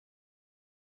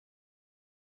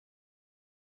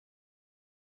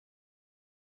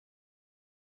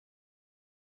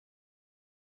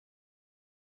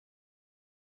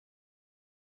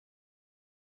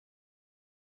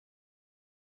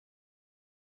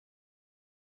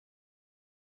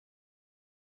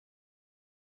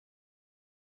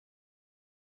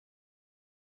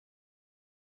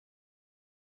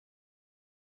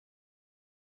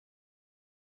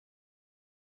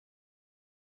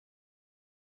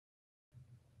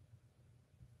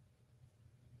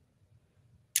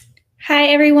Hi,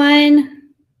 everyone.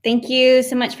 Thank you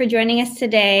so much for joining us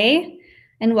today,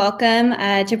 and welcome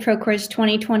to Procore's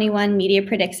 2021 Media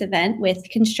Predicts event with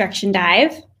Construction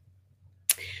Dive.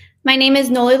 My name is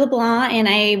Noelie LeBlanc, and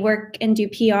I work and do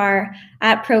PR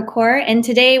at Procore. And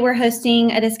today we're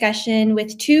hosting a discussion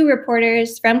with two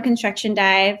reporters from Construction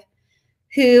Dive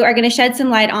who are going to shed some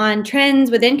light on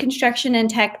trends within construction and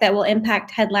tech that will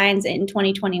impact headlines in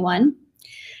 2021.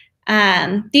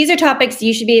 These are topics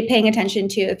you should be paying attention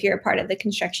to if you're a part of the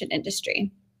construction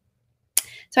industry.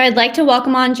 So I'd like to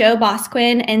welcome on Joe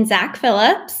Bousquin and Zach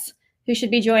Phillips, who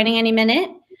should be joining any minute,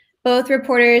 both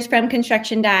reporters from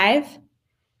Construction Dive.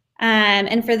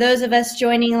 And for those of us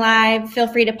joining live, feel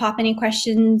free to pop any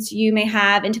questions you may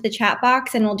have into the chat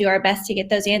box, and we'll do our best to get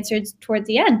those answered towards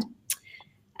the end.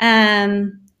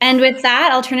 And with that,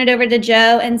 I'll turn it over to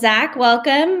Joe and Zach.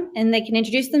 Welcome, and they can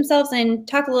introduce themselves and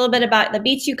talk a little bit about the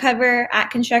beats you cover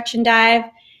at Construction Dive,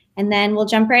 and then we'll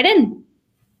jump right in.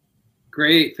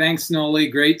 Great. Thanks,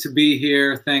 Noelie. Great to be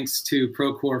here. Thanks to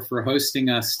Procore for hosting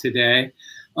us today.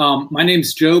 My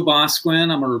name's Joe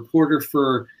Bousquin. I'm a reporter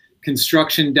for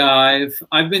Construction Dive.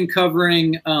 I've been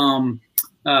covering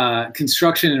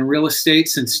construction and real estate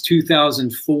since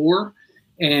 2004.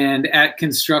 And at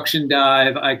Construction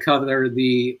Dive, I cover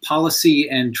the policy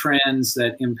and trends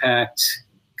that impact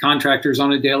contractors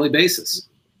on a daily basis.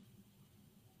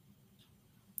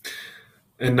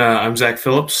 And I'm Zach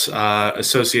Phillips,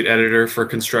 associate editor for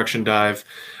Construction Dive.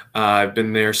 I've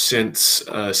been there since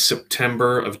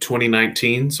September of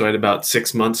 2019, so I had about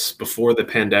 6 months before the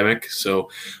pandemic.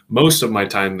 So most of my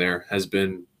time there has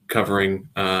been covering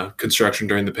construction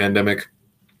during the pandemic.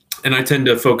 And I tend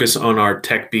to focus on our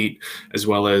tech beat as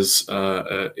well as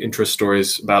interest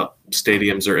stories about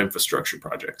stadiums or infrastructure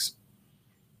projects.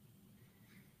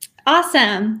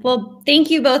 Awesome. Well, thank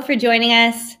you both for joining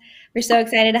us. We're so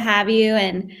excited to have you,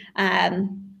 and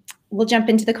we'll jump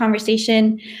into the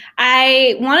conversation.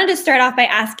 I wanted to start off by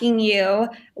asking you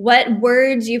what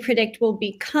words you predict will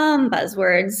become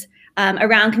buzzwords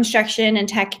around construction and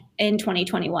tech in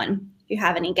 2021. If you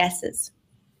have any guesses.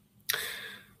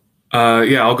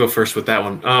 Yeah, I'll go first with that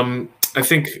one. I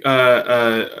think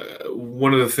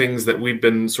one of the things that we've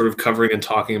been sort of covering and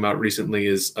talking about recently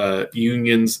is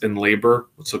unions and labor.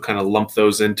 So kind of lump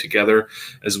those in together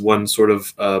as one sort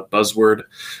of buzzword.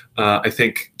 I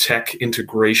think tech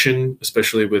integration,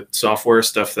 especially with software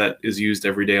stuff that is used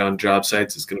every day on job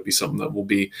sites, is going to be something that we'll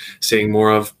be seeing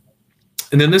more of.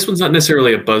 And then this one's not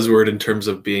necessarily a buzzword in terms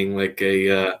of being like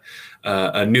a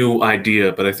new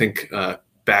idea, but I think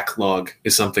backlog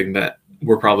is something that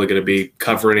we're probably going to be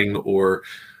covering or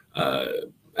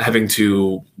having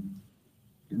to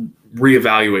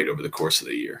reevaluate over the course of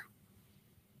the year.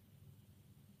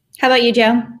 How about you,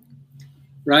 Joe?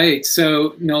 Right.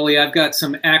 So, Noelie, I've got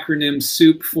some acronym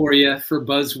soup for you for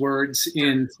buzzwords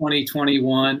in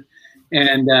 2021.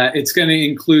 And it's going to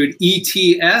include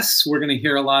ETS. We're going to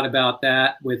hear a lot about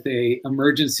that with a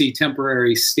emergency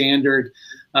temporary standard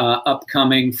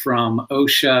upcoming from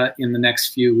OSHA in the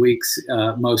next few weeks,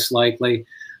 most likely.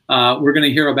 We're going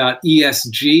to hear about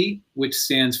ESG, which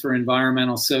stands for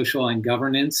Environmental, Social, and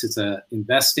Governance. It's an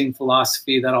investing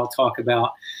philosophy that I'll talk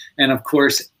about. And of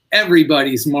course,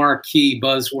 everybody's marquee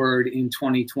buzzword in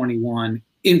 2021,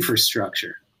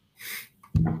 infrastructure.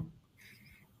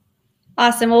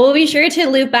 Awesome. Well, we'll be sure to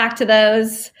loop back to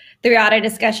those throughout our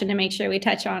discussion to make sure we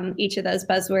touch on each of those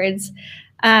buzzwords.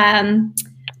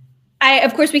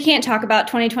 Of course, we can't talk about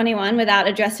 2021 without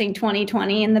addressing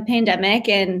 2020 and the pandemic.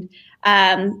 And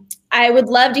I would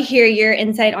love to hear your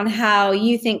insight on how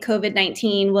you think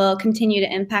COVID-19 will continue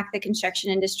to impact the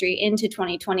construction industry into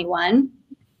 2021.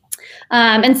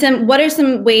 And what are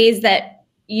some ways that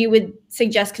you would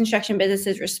suggest construction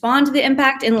businesses respond to the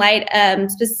impact in light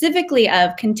specifically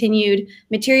of continued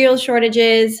material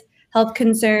shortages, health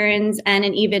concerns, and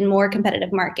an even more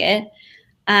competitive market?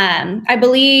 I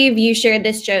believe you shared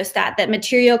this, Joe, stat that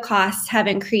material costs have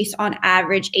increased on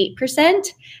average 8%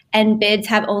 and bids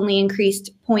have only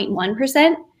increased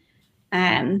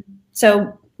 0.1%.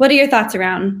 So what are your thoughts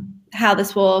around how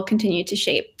this will continue to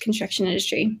shape construction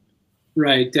industry?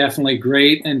 Right, definitely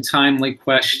great and timely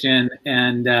question.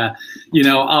 And you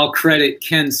know, I'll credit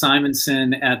Ken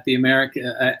Simonson at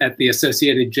the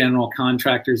Associated General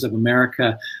Contractors of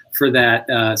America for that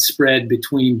spread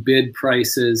between bid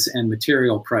prices and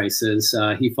material prices.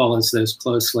 He follows those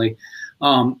closely.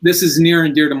 This is near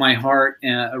and dear to my heart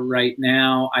right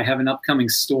now. I have an upcoming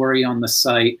story on the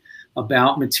site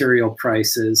about material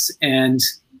prices, and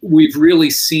we've really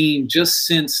seen just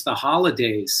since the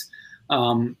holidays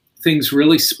things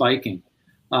really spiking.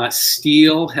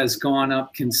 Steel has gone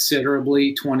up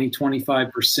considerably,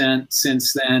 20–25%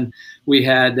 since then. We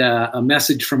had a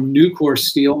message from Nucor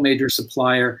Steel, major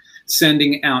supplier,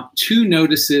 sending out 2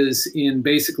 notices in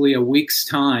basically a week's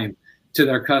time to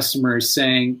their customers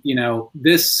saying, you know,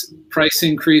 this price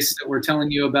increase that we're telling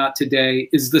you about today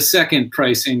is the second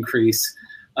price increase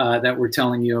that we're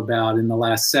telling you about in the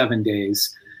last 7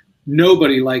 days.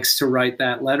 Nobody likes to write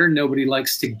that letter. Nobody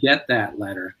likes to get that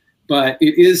letter. But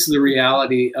it is the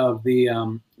reality of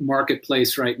the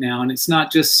marketplace right now. And it's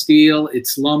not just steel,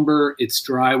 it's lumber, it's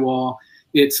drywall,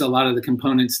 it's a lot of the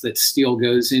components that steel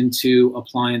goes into,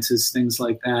 appliances, things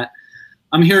like that.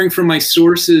 I'm hearing from my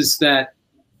sources that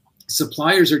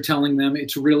suppliers are telling them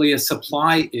it's really a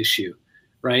supply issue,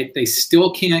 right? They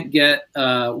still can't get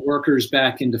workers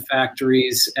back into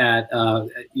factories at,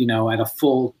 you know, at a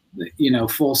full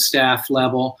staff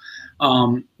level.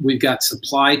 We've got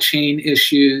supply chain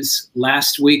issues.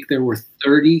 Last week, there were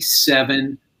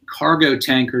 37 cargo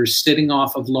tankers sitting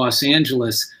off of Los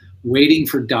Angeles waiting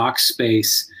for dock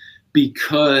space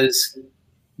because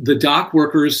the dock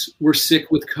workers were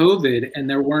sick with COVID and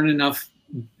there weren't enough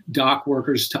dock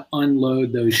workers to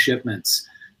unload those shipments.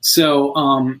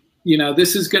 So, you know,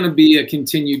 this is going to be a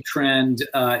continued trend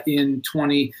in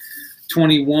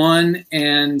 2021.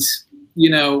 And, you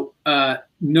know,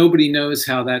 nobody knows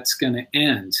how that's going to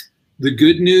end. The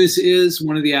good news is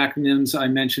one of the acronyms I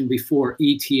mentioned before,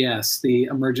 ETS, the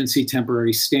Emergency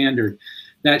Temporary Standard,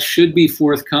 that should be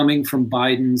forthcoming from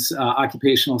Biden's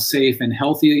Occupational Safe and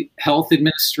Health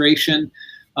Administration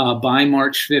by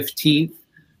March 15th.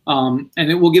 And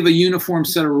it will give a uniform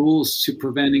set of rules to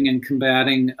preventing and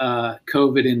combating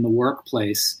COVID in the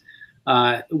workplace,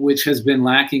 which has been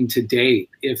lacking to date.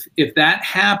 If that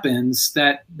happens,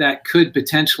 that could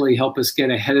potentially help us get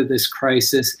ahead of this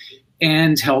crisis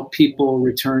and help people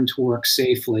return to work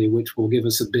safely, which will give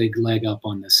us a big leg up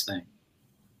on this thing.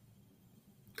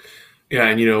 Yeah,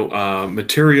 and you know,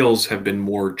 materials have been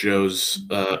more Joe's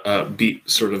beat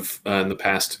sort of in the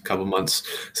past couple months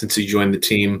since he joined the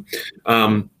team.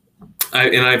 And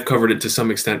I've covered it to some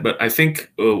extent, but I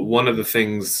think one of the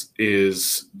things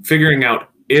is figuring out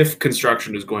if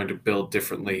construction is going to build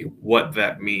differently, what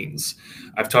that means.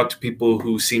 I've talked to people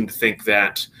who seem to think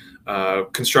that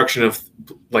construction of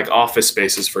like office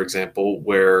spaces, for example,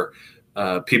 where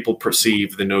people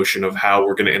perceive the notion of how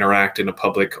we're going to interact in a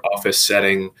public office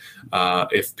setting,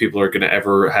 if people are going to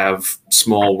ever have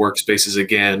small workspaces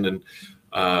again, and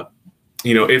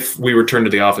you know, if we return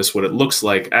to the office, what it looks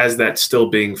like. As that's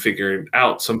still being figured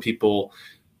out, some people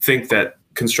think that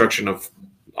construction of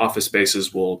office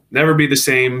spaces will never be the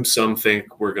same. Some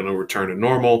think we're going to return to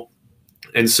normal.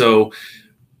 And so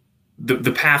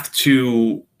the path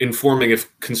to informing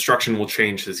if construction will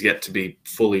change has yet to be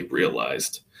fully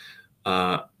realized.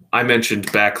 I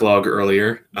mentioned backlog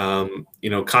earlier. You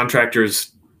know,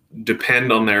 contractors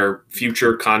depend on their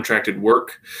future contracted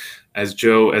work. As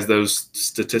those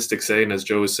statistics say, and as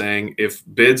Joe was saying, if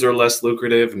bids are less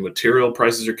lucrative and material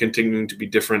prices are continuing to be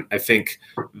different, I think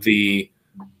the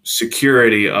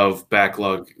security of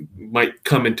backlog might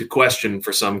come into question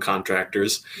for some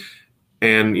contractors.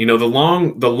 And you know, the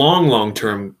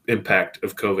long-term impact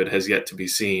of COVID has yet to be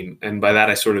seen. And by that,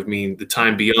 I sort of mean the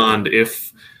time beyond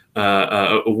if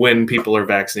when people are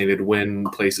vaccinated, when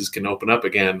places can open up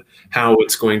again, how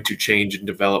it's going to change and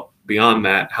develop beyond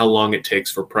that, how long it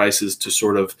takes for prices to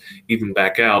sort of even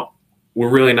back out. We're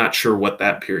really not sure what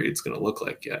that period is going to look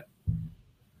like yet.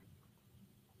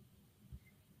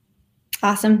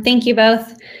 Awesome. Thank you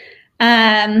both.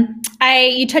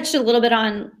 You touched a little bit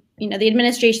on, you know, the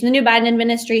administration, the new Biden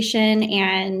administration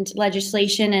and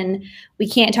legislation, and we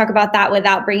can't talk about that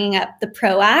without bringing up the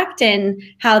PRO Act and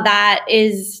how that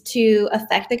is to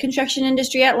affect the construction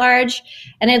industry at large.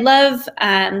 And I'd love,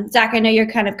 Zach, I know you're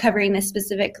kind of covering this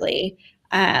specifically,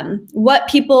 what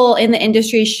people in the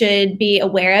industry should be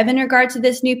aware of in regard to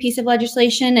this new piece of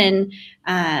legislation,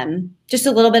 and just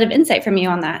a little bit of insight from you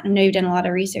on that. I know you've done a lot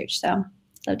of research, so I'd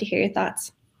love to hear your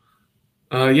thoughts.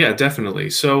 Yeah, definitely.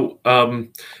 So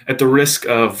at the risk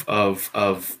of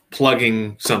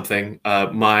plugging something,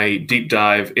 my deep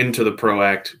dive into the PRO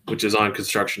Act, which is on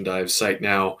Construction Dive's site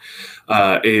now,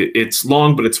 it's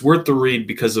long, but it's worth the read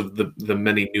because of the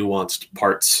many nuanced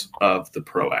parts of the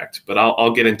PRO Act. But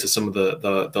I'll get into some of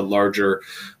the larger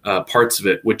parts of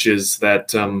it, which is that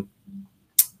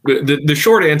the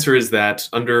short answer is that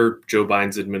under Joe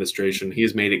Biden's administration, he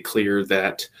has made it clear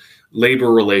that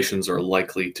labor relations are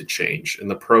likely to change,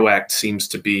 and the PRO Act seems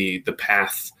to be the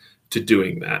path to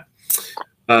doing that.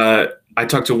 I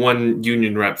talked to one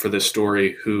union rep for this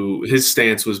story who his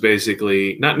stance was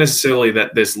basically not necessarily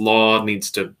that this bill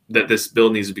needs to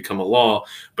become a law,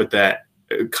 but that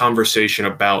conversation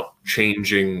about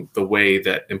changing the way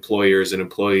that employers and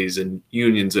employees and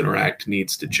unions interact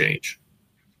needs to change.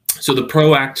 So the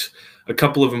PRO Act, a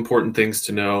couple of important things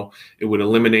to know. It would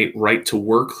eliminate right to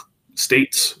work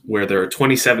states, where there are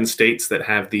 27 states that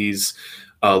have these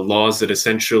laws that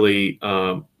essentially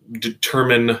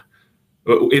determine,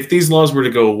 if these laws were to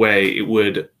go away, it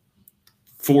would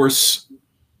force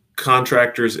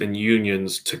contractors and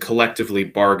unions to collectively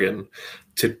bargain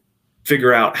to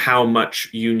figure out how much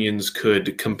unions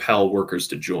could compel workers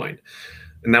to join.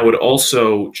 And that would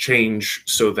also change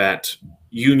so that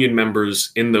union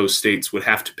members in those states would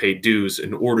have to pay dues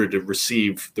in order to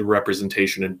receive the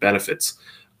representation and benefits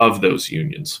of those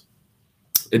unions.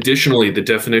 Additionally, the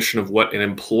definition of what an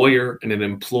employer and an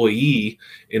employee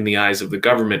in the eyes of the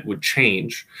government would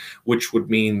change, which would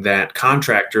mean that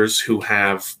contractors who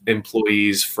have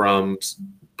employees from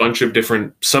a bunch of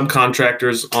different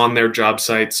subcontractors on their job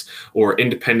sites or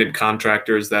independent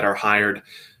contractors that are hired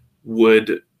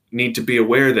would need to be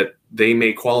aware that they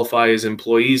may qualify as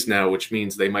employees now, which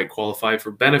means they might qualify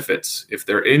for benefits. If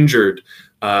they're injured,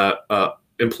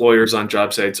 employers on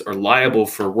job sites are liable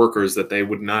for workers that they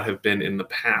would not have been in the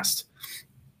past.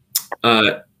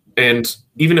 And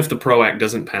even if the PRO Act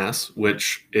doesn't pass,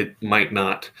 which it might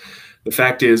not, the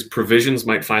fact is provisions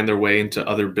might find their way into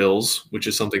other bills, which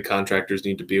is something contractors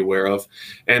need to be aware of.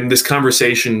 And this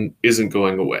conversation isn't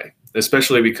going away,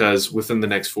 especially because within the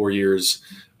next 4 years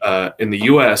in the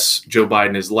US, Joe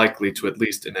Biden is likely to at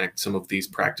least enact some of these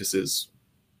practices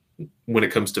when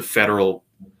it comes to federal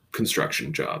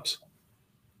construction jobs.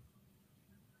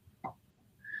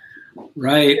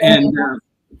 Right. And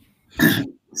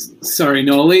sorry,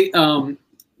 Noelie.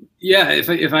 Yeah,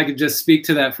 if I could just speak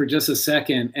to that for just a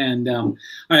second. And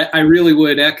I really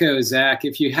would echo Zach.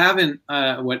 If you haven't,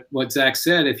 what Zach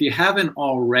said, if you haven't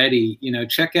already,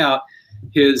 check out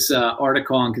his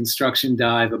article on Construction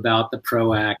Dive about the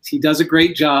PRO Act. He does a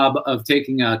great job of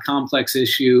taking a complex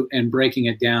issue and breaking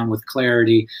it down with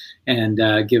clarity and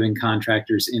giving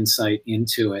contractors insight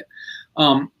into it.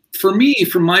 For me,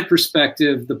 from my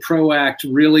perspective, the PRO Act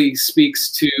really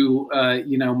speaks to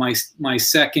my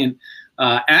second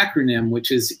acronym,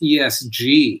 which is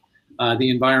ESG, the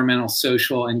Environmental,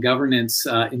 Social, and Governance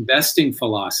Investing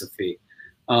Philosophy.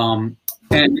 And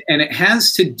it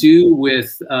has to do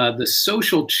with the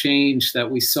social change that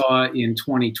we saw in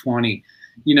 2020.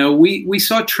 We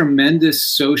saw tremendous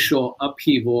social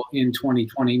upheaval in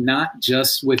 2020, not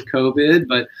just with COVID,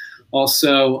 but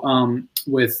also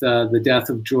with the death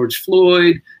of George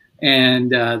Floyd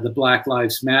and the Black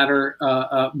Lives Matter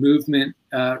movement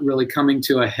really coming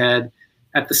to a head.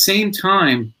 At the same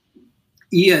time,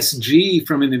 ESG,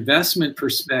 from an investment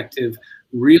perspective,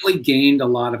 really gained a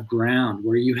lot of ground,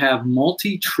 where you have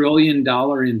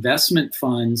multi-trillion-dollar investment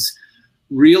funds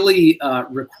really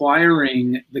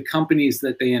requiring the companies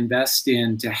that they invest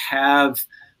in to have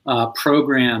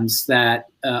programs that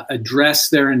address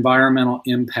their environmental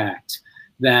impact,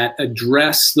 that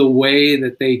address the way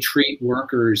that they treat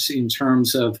workers in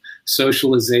terms of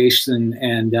socialization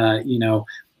and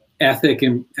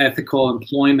ethical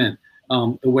employment,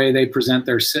 the way they present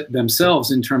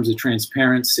themselves in terms of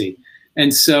transparency.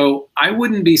 And so I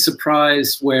wouldn't be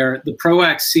surprised where the PRO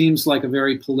Act seems like a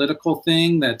very political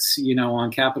thing that's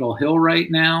on Capitol Hill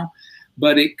right now,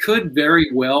 but it could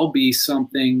very well be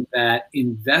something that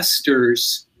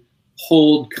investors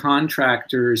hold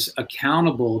contractors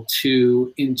accountable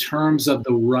to in terms of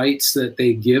the rights that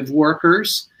they give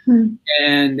workers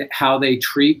and how they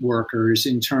treat workers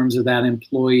in terms of that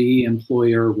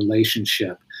employee-employer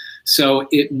relationship. So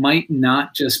it might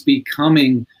not just be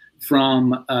coming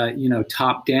from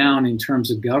top down in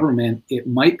terms of government. It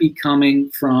might be coming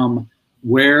from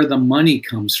where the money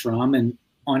comes from. And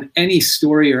on any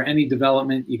story or any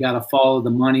development, you got to follow the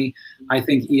money. I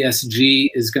think ESG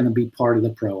is going to be part of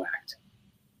the PRO Act.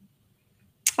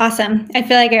 Awesome. I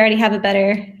feel like I already have a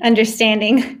better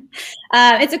understanding.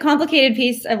 It's a complicated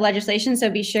piece of legislation, so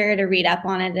be sure to read up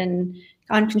on it and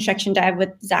on Construction Dive with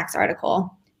Zach's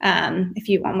article if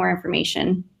you want more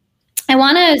information. I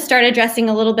want to start addressing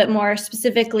a little bit more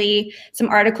specifically some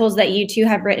articles that you two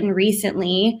have written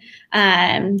recently.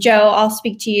 Joe, I'll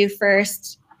speak to you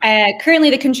first. Currently,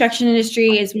 the construction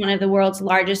industry is one of the world's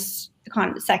largest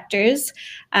sectors,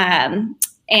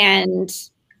 and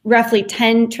roughly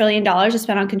 $10 trillion is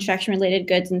spent on construction-related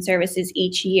goods and services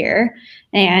each year.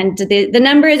 And the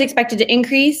number is expected to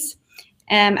increase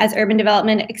as urban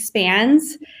development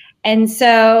expands. And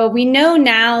so we know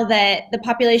now that the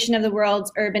population of the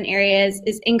world's urban areas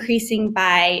is increasing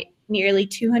by nearly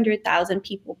 200,000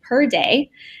 people per day,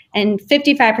 and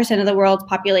 55% of the world's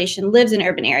population lives in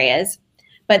urban areas.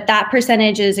 but that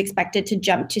percentage is expected to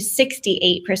jump to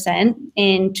 68%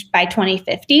 by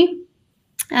 2050.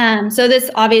 So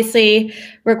this obviously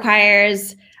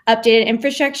requires updated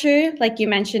infrastructure, like you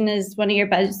mentioned is one of your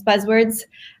buzzwords,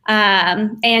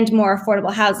 and more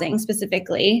affordable housing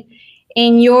specifically.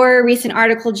 In your recent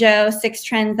article, Joe, 6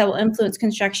 Trends That Will Influence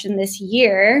Construction This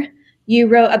Year, you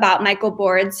wrote about Michael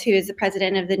Boards, who is the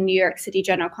president of the New York City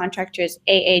General Contractors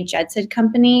A.A. Judson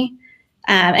Company.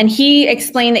 And he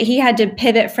explained that he had to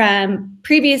pivot from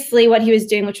previously what he was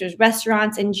doing, which was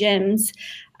restaurants and gyms,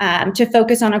 to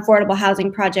focus on affordable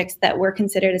housing projects that were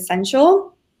considered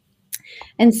essential.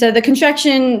 And so the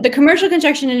commercial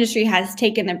construction industry has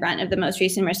taken the brunt of the most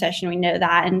recent recession. We know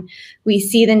that, and we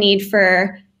see the need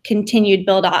for continued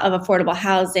build out of affordable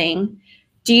housing.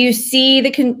 Do you see the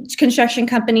construction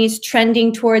companies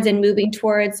trending towards and moving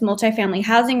towards multifamily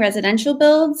housing residential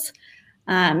builds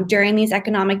during these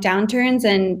economic downturns?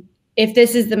 And if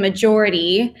this is the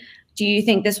majority, do you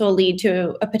think this will lead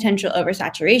to a potential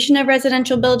oversaturation of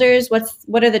residential builders?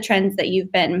 What are the trends that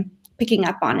you've been picking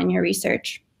up on in your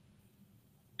research?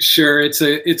 Sure, it's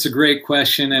a great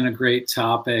question and a great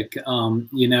topic.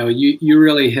 You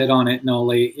really hit on it,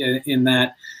 Noelie, in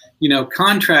that,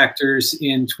 contractors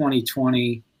in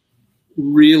 2020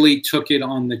 really took it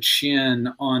on the chin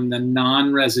on the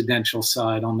non-residential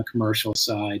side, on the commercial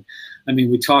side. I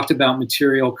mean, we talked about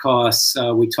material costs.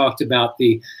 We talked about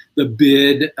the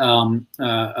bid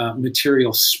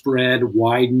material spread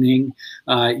widening.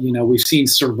 We've seen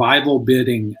survival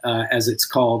bidding, as it's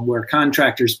called, where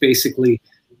contractors basically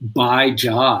buy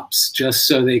jobs just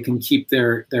so they can keep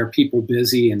their people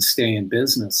busy and stay in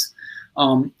business.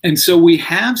 And so we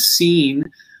have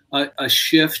seen a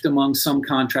shift among some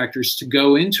contractors to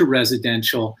go into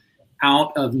residential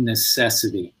out of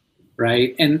necessity,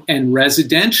 right? And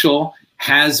residential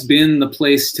has been the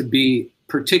place to be,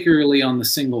 particularly on the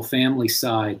single family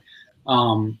side,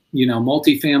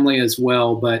 multifamily as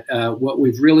well. But what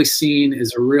we've really seen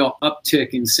is a real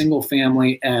uptick in single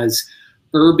family as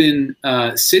urban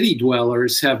city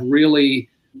dwellers have really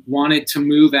wanted to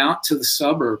move out to the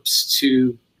suburbs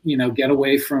to, get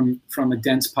away from a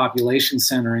dense population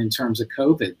center in terms of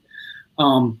COVID.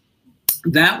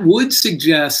 That would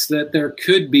suggest that there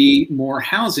could be more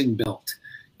housing built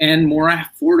and more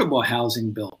affordable housing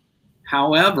built.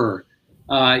 However,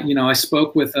 I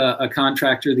spoke with a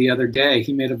contractor the other day.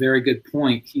 He made a very good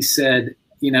point. He said,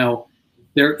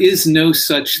 there is no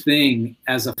such thing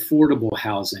as affordable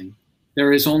housing.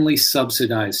 There is only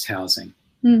subsidized housing.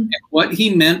 And what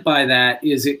he meant by that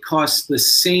is it costs the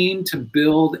same to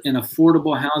build an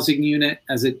affordable housing unit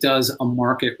as it does a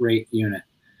market rate unit,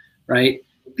 right?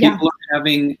 People are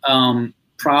having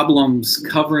problems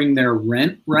covering their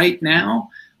rent right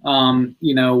now.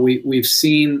 We've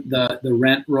seen the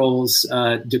rent rolls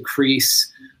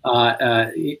decrease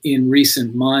in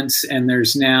recent months, and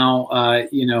there's now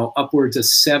upwards of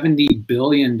 $70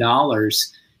 billion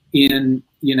in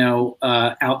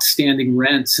outstanding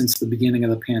rent since the beginning of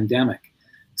the pandemic.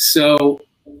 So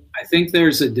I think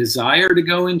there's a desire to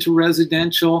go into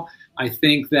residential. I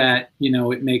think that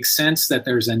it makes sense that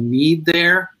there's a need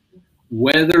there.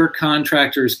 Whether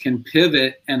contractors can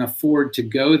pivot and afford to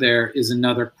go there is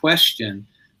another question,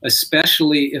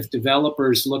 especially if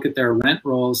developers look at their rent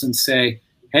rolls and say,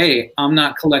 hey, I'm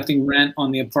not collecting rent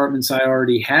on the apartments I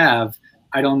already have.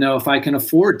 I don't know if I can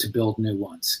afford to build new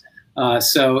ones.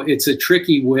 So it's a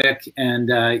tricky wick,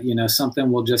 and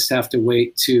something we'll just have to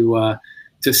wait to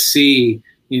see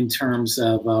in terms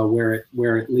of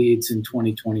where it leads in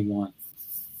 2021.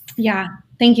 Yeah,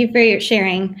 thank you for your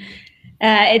sharing.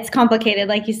 It's complicated,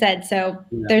 like you said, so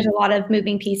there's a lot of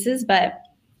moving pieces, but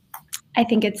I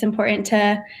think it's important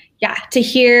to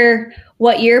hear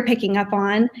what you're picking up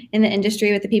on in the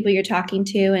industry with the people you're talking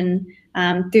to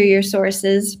and through your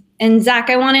sources. And Zach,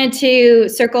 I wanted to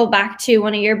circle back to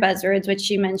one of your buzzwords,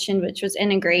 which you mentioned, which was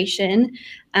integration.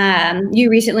 You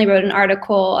recently wrote an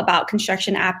article about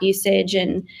construction app usage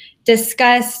and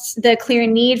discussed the clear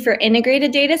need for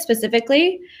integrated data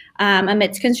specifically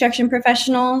amidst construction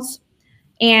professionals.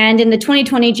 And in the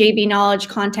 2020 JB Knowledge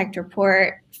Contact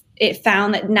Report, it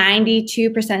found that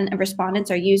 92% of respondents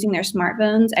are using their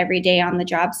smartphones every day on the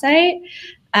job site.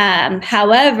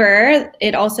 However,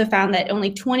 it also found that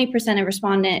only 20% of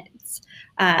respondents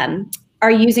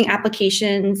are using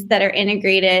applications that are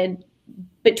integrated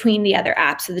between the other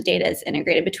apps. So the data is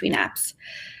integrated between apps.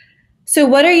 So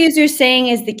what are users saying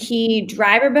is the key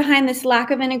driver behind this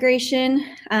lack of integration?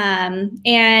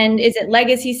 And is it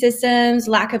legacy systems,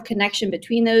 lack of connection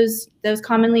between those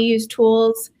commonly used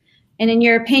tools? And in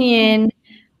your opinion,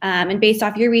 and based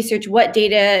off your research, what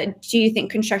data do you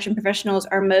think construction professionals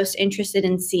are most interested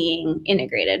in seeing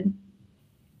integrated?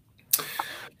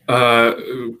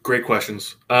 Great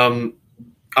questions.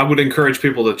 I would encourage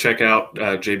people to check out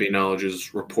JB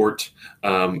Knowledge's report,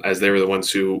 as they were the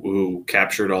ones who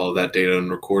captured all of that data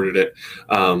and recorded it.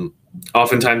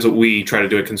 Oftentimes what we try to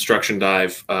do at Construction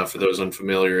Dive, for those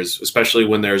unfamiliar, is especially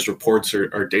when there's reports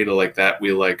or data like that,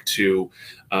 we like to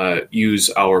use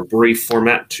our brief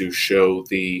format to show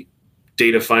the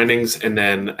data findings and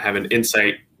then have an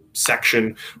insight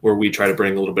section where we try to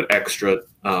bring a little bit extra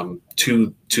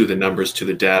to the numbers, to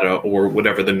the data, or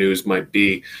whatever the news might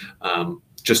be,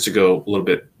 just to go a little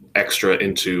bit extra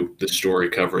into the story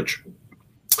coverage.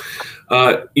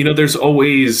 There's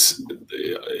always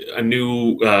a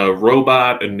new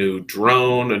robot, a new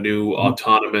drone, a new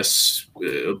autonomous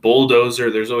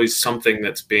bulldozer. There's always something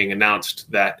that's being announced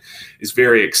that is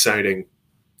very exciting.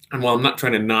 And while I'm not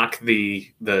trying to knock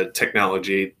the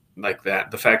technology like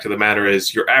that, the fact of the matter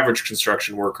is your average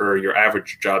construction worker, your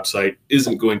average job site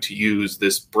isn't going to use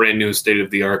this brand new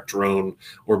state-of-the-art drone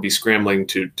or be scrambling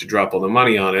to drop all the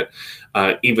money on it,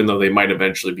 even though they might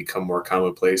eventually become more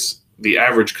commonplace. The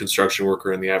average construction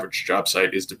worker and the average job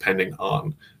site is depending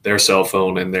on their cell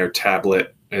phone and their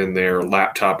tablet and their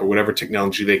laptop or whatever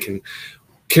technology they can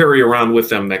carry around with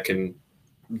them that can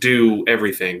do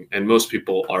everything. And most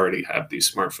people already have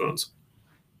these smartphones.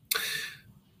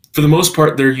 For the most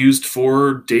part, they're used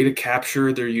for data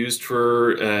capture. They're used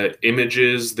for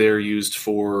images. They're used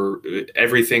for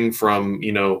everything from,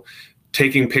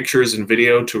 taking pictures and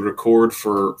video to record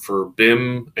for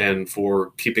BIM and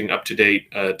for keeping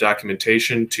up-to-date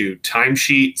documentation, to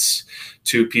timesheets,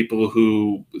 to people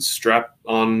who strap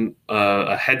on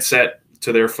a headset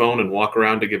to their phone and walk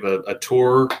around to give a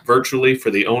tour virtually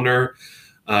for the owner.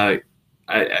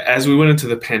 As we went into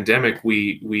the pandemic,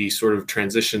 we sort of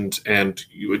transitioned, and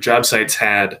job sites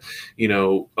had,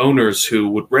 owners who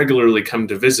would regularly come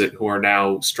to visit who are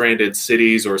now stranded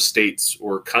cities or states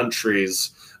or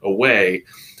countries away.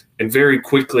 And very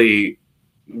quickly,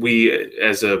 we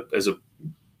as a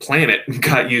planet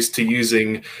got used to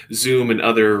using Zoom and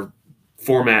other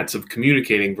formats of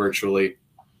communicating virtually.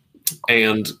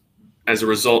 And as a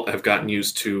result, have gotten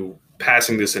used to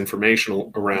passing this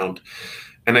information around.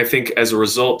 And I think as a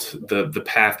result, the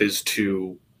path is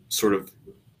to sort of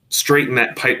straighten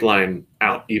that pipeline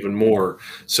out even more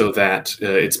so that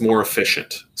it's more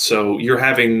efficient. So you're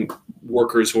having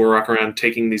workers who are walking around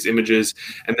taking these images,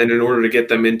 and then in order to get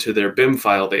them into their BIM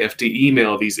file, they have to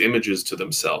email these images to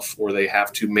themselves, or they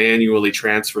have to manually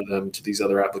transfer them to these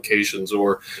other applications,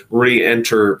 or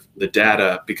re-enter the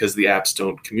data because the apps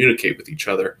don't communicate with each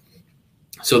other.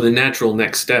 So the natural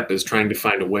next step is trying to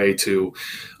find a way to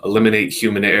eliminate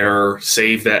human error,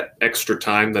 save that extra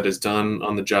time that is done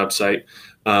on the job site.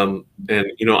 And,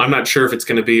 I'm not sure if it's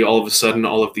going to be all of a sudden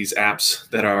all of these apps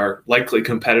that are likely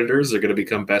competitors are going to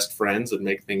become best friends and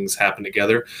make things happen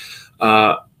together,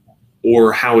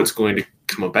 or how it's going to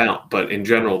come about. But in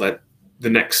general, that the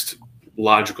next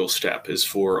logical step is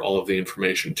for all of the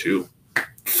information to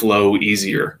flow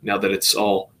easier now that it's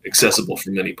all accessible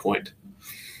from any point.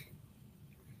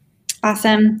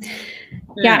 Awesome.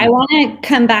 Yeah, I want to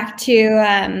come back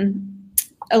to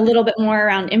a little bit more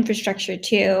around infrastructure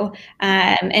too.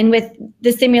 And with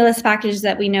the stimulus packages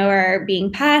that we know are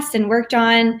being passed and worked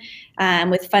on,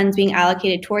 with funds being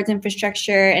allocated towards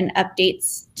infrastructure and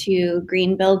updates to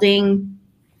green building,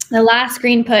 the last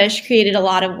green push created a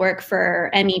lot of work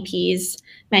for MEPs,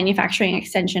 manufacturing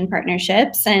extension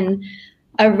partnerships, and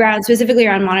specifically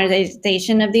around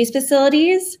modernization of these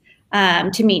facilities.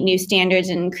 To meet new standards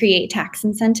and create tax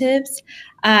incentives.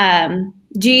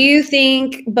 Do you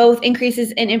think both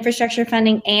increases in infrastructure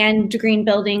funding and green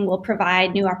building will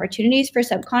provide new opportunities for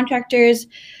subcontractors?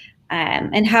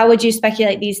 And how would you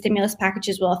speculate these stimulus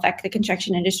packages will affect the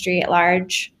construction industry at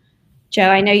large? Joe,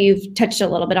 I know you've touched a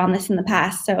little bit on this in the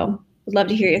past, so would love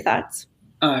to hear your thoughts.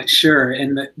 Sure.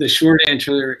 And the short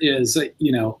answer is,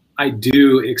 I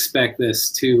do expect this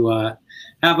to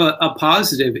have a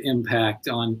positive impact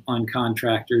on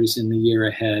contractors in the year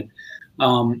ahead.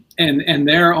 And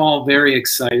they're all very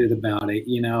excited about it.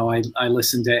 I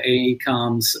listened to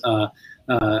AECOM's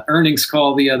earnings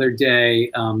call the other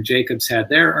day. Jacobs had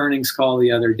their earnings call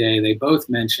the other day. They both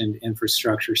mentioned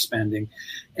infrastructure spending.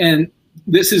 And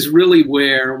this is really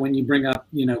where, when you bring up,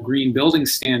 green building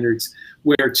standards,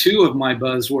 where two of my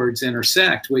buzzwords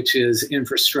intersect, which is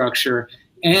infrastructure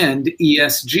and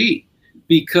ESG.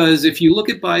 Because if you look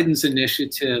at Biden's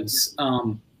initiatives,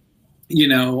 on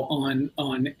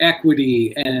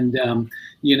equity and,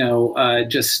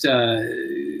 just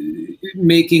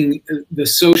making the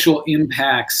social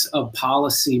impacts of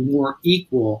policy more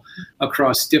equal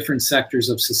across different sectors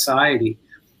of society,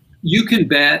 you can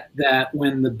bet that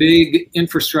when the big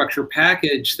infrastructure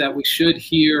package that we should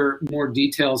hear more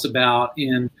details about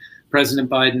in President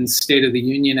Biden's State of the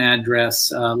Union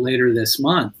address later this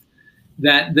month,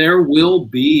 that there will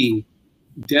be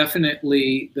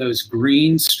definitely those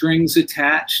green strings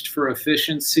attached for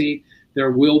efficiency.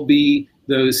 There will be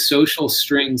those social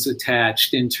strings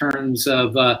attached in terms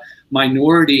of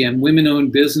minority and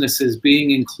women-owned businesses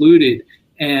being included,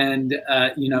 and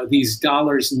these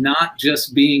dollars not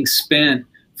just being spent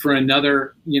for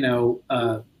another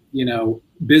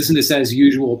business as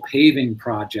usual paving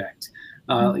project.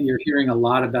 You're hearing a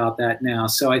lot about that now.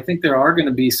 So I think there are going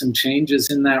to be some changes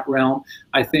in that realm.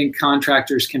 I think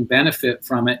contractors can benefit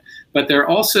from it, but they're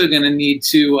also going to need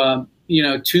to,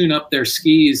 tune up their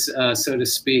skis, so to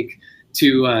speak,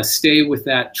 to stay with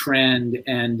that trend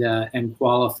and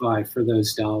qualify for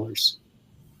those dollars.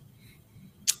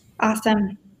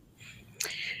 Awesome.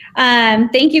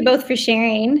 Thank you both for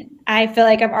sharing. I feel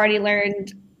like I've already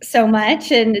learned so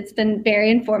much, and it's been very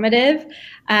informative.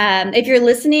 If you're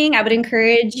listening, I would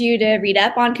encourage you to read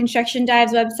up on Construction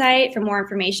Dive's website for more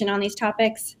information on these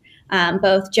topics.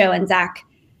 Both Joe and Zach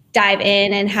dive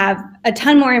in and have a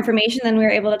ton more information than we were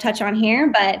able to touch on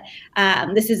here, but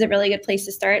this is a really good place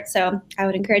to start. So I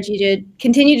would encourage you to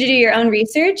continue to do your own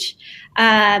research.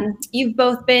 You've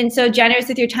both been so generous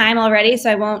with your time already, so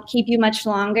I won't keep you much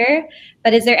longer.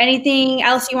 But is there anything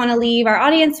else you want to leave our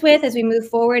audience with as we move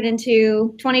forward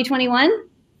into 2021?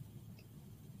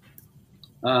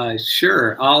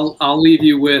 Sure. I'll leave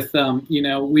you with,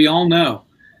 we all know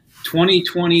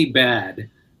 2020 bad.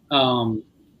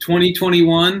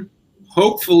 2021,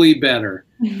 hopefully better.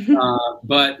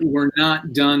 But we're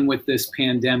not done with this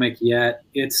pandemic yet.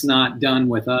 It's not done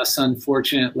with us,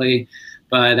 unfortunately.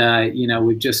 But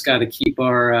we've just got to keep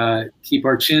our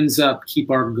chins up, keep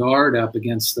our guard up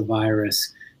against the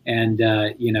virus, and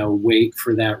wait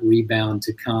for that rebound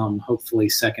to come. Hopefully,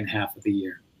 second half of the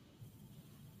year.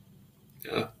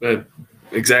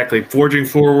 Exactly. Forging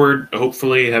forward,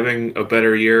 hopefully having a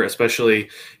better year, especially,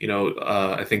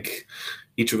 I think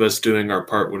each of us doing our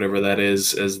part, whatever that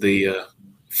is, as the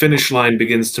finish line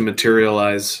begins to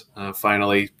materialize,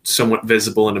 finally somewhat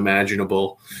visible and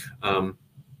imaginable.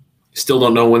 Still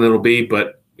don't know when it'll be,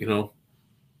 but,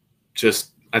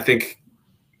 I think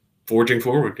forging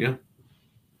forward. Yeah.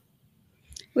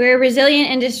 We're a resilient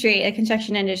industry, a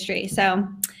construction industry. So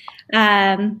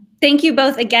thank you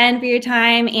both again for your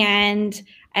time, and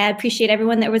I appreciate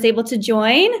everyone that was able to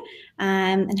join,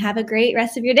 and have a great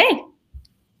rest of your day.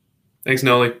 Thanks,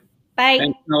 Noelie. Bye.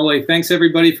 Thanks, Noelie. Thanks,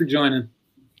 everybody, for joining.